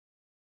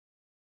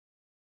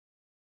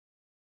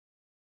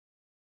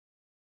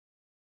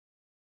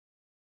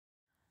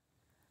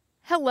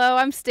Hello,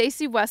 I'm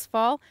Stacy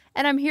Westfall,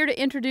 and I'm here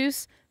to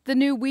introduce the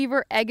new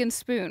Weaver Egg and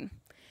Spoon.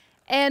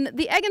 And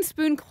the Egg and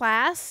Spoon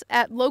class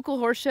at local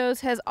horse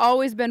shows has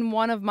always been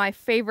one of my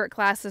favorite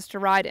classes to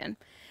ride in.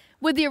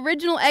 With the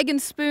original Egg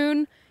and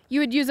Spoon,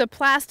 you would use a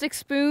plastic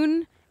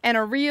spoon and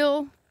a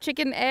real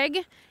chicken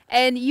egg,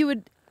 and you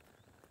would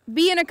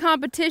be in a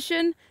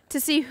competition to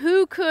see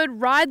who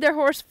could ride their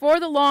horse for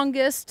the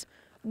longest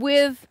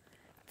with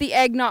the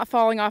egg not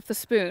falling off the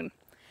spoon.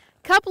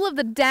 Couple of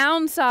the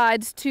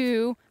downsides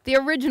to the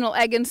original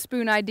Egg and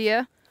Spoon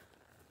idea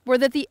were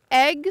that the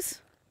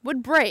eggs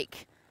would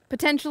break,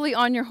 potentially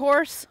on your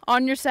horse,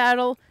 on your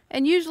saddle,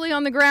 and usually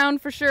on the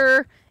ground for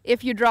sure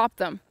if you dropped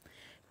them.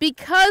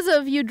 Because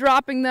of you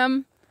dropping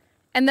them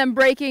and them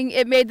breaking,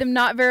 it made them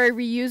not very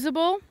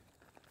reusable.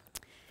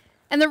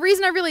 And the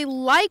reason I really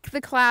like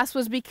the class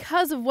was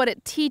because of what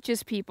it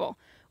teaches people.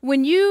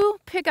 When you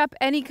pick up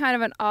any kind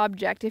of an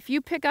object, if you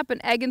pick up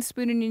an egg and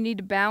spoon and you need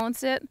to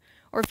balance it,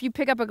 or if you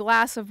pick up a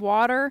glass of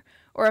water,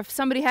 or if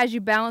somebody has you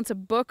balance a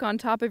book on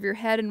top of your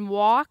head and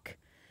walk,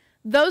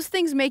 those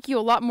things make you a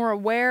lot more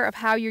aware of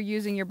how you're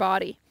using your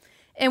body.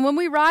 And when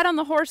we ride on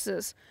the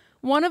horses,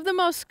 one of the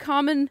most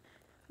common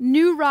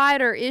new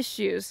rider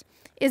issues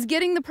is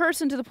getting the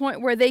person to the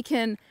point where they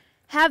can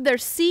have their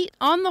seat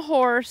on the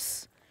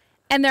horse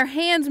and their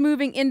hands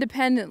moving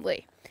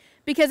independently.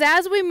 Because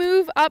as we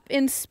move up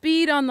in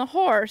speed on the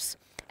horse,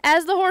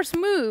 as the horse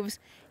moves,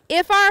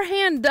 if our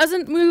hand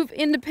doesn't move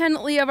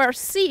independently of our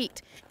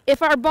seat,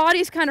 if our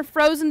body's kind of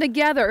frozen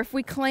together, if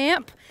we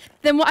clamp,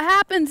 then what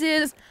happens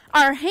is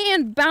our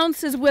hand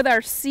bounces with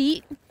our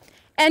seat,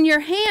 and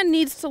your hand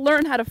needs to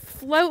learn how to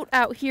float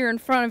out here in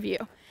front of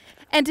you.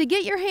 And to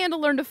get your hand to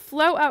learn to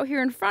float out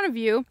here in front of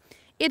you,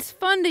 it's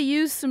fun to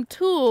use some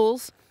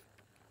tools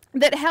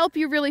that help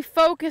you really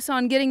focus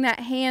on getting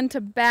that hand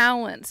to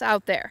balance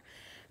out there.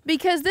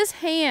 Because this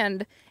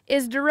hand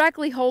is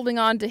directly holding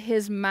on to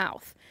his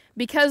mouth.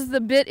 Because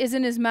the bit is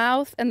in his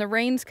mouth and the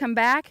reins come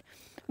back,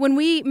 when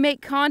we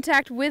make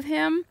contact with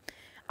him,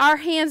 our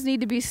hands need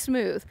to be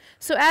smooth.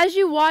 So as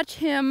you watch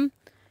him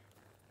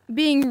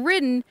being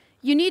ridden,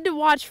 you need to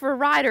watch for a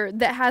rider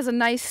that has a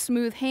nice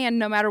smooth hand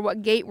no matter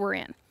what gait we're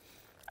in.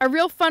 A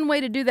real fun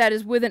way to do that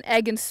is with an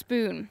egg and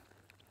spoon.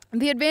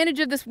 The advantage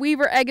of this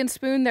Weaver Egg and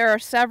Spoon, there are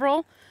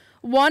several.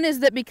 One is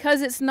that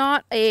because it's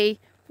not a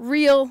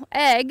real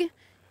egg,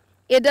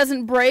 it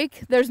doesn't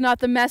break. There's not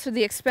the mess or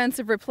the expense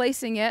of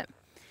replacing it.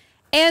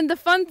 And the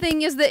fun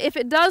thing is that if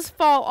it does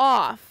fall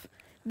off,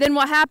 then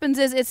what happens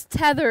is it's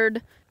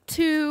tethered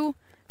to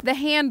the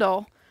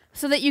handle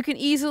so that you can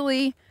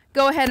easily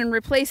go ahead and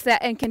replace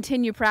that and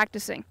continue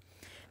practicing.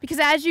 Because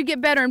as you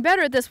get better and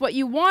better at this, what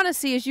you want to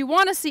see is you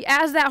want to see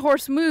as that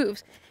horse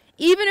moves,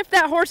 even if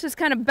that horse is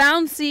kind of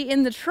bouncy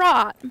in the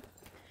trot,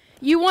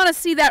 you want to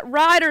see that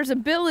rider's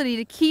ability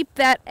to keep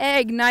that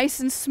egg nice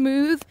and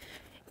smooth,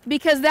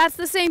 because that's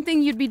the same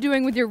thing you'd be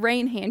doing with your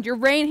rein hand. Your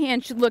rein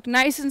hand should look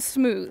nice and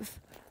smooth.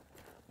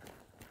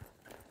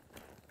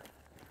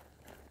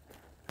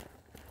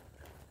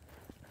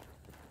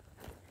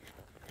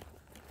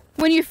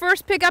 When you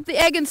first pick up the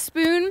Egg and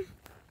Spoon,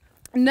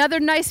 another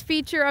nice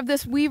feature of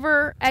this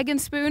Weaver Egg and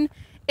Spoon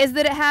is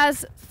that it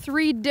has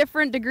 3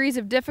 different degrees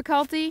of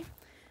difficulty.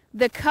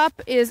 The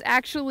cup is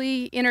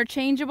actually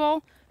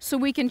interchangeable, so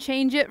we can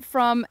change it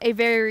from a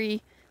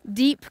very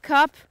deep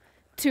cup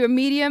to a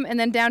medium and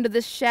then down to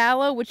this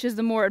shallow, which is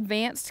the more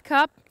advanced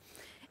cup.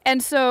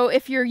 And so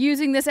if you're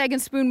using this Egg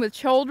and Spoon with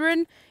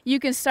children,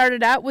 you can start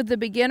it out with the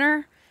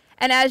beginner,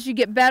 and as you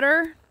get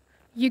better,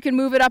 you can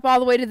move it up all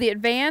the way to the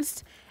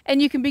advanced, and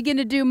you can begin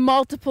to do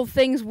multiple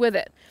things with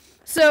it.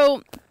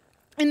 So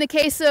in the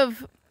case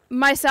of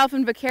myself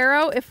and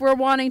Vaquero, if we're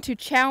wanting to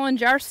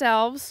challenge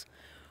ourselves,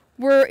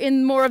 we're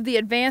in more of the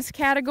advanced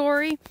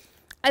category.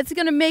 It's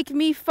going to make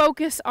me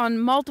focus on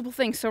multiple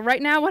things. So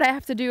right now what I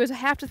have to do is I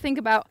have to think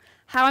about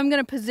how I'm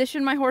going to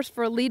position my horse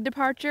for a lead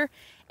departure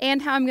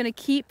and how I'm going to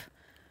keep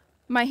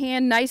my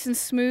hand nice and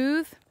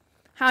smooth,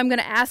 how I'm going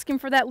to ask him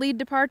for that lead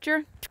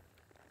departure,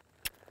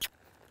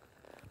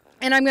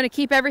 and I'm going to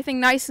keep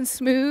everything nice and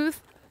smooth.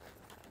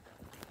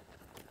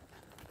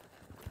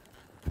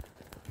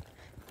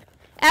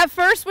 At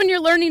first, when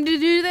you're learning to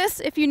do this,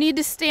 if you need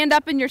to stand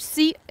up in your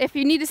seat, if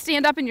you need to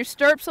stand up in your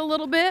stirrups a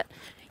little bit,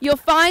 you'll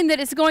find that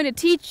it's going to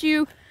teach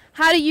you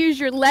how to use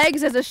your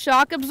legs as a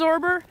shock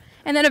absorber,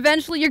 and then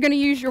eventually you're going to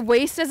use your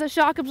waist as a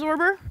shock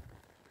absorber.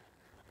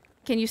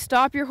 Can you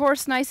stop your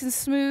horse nice and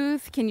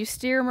smooth? Can you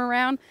steer him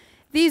around?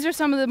 These are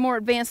some of the more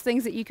advanced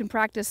things that you can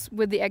practice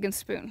with the Egg and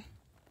Spoon.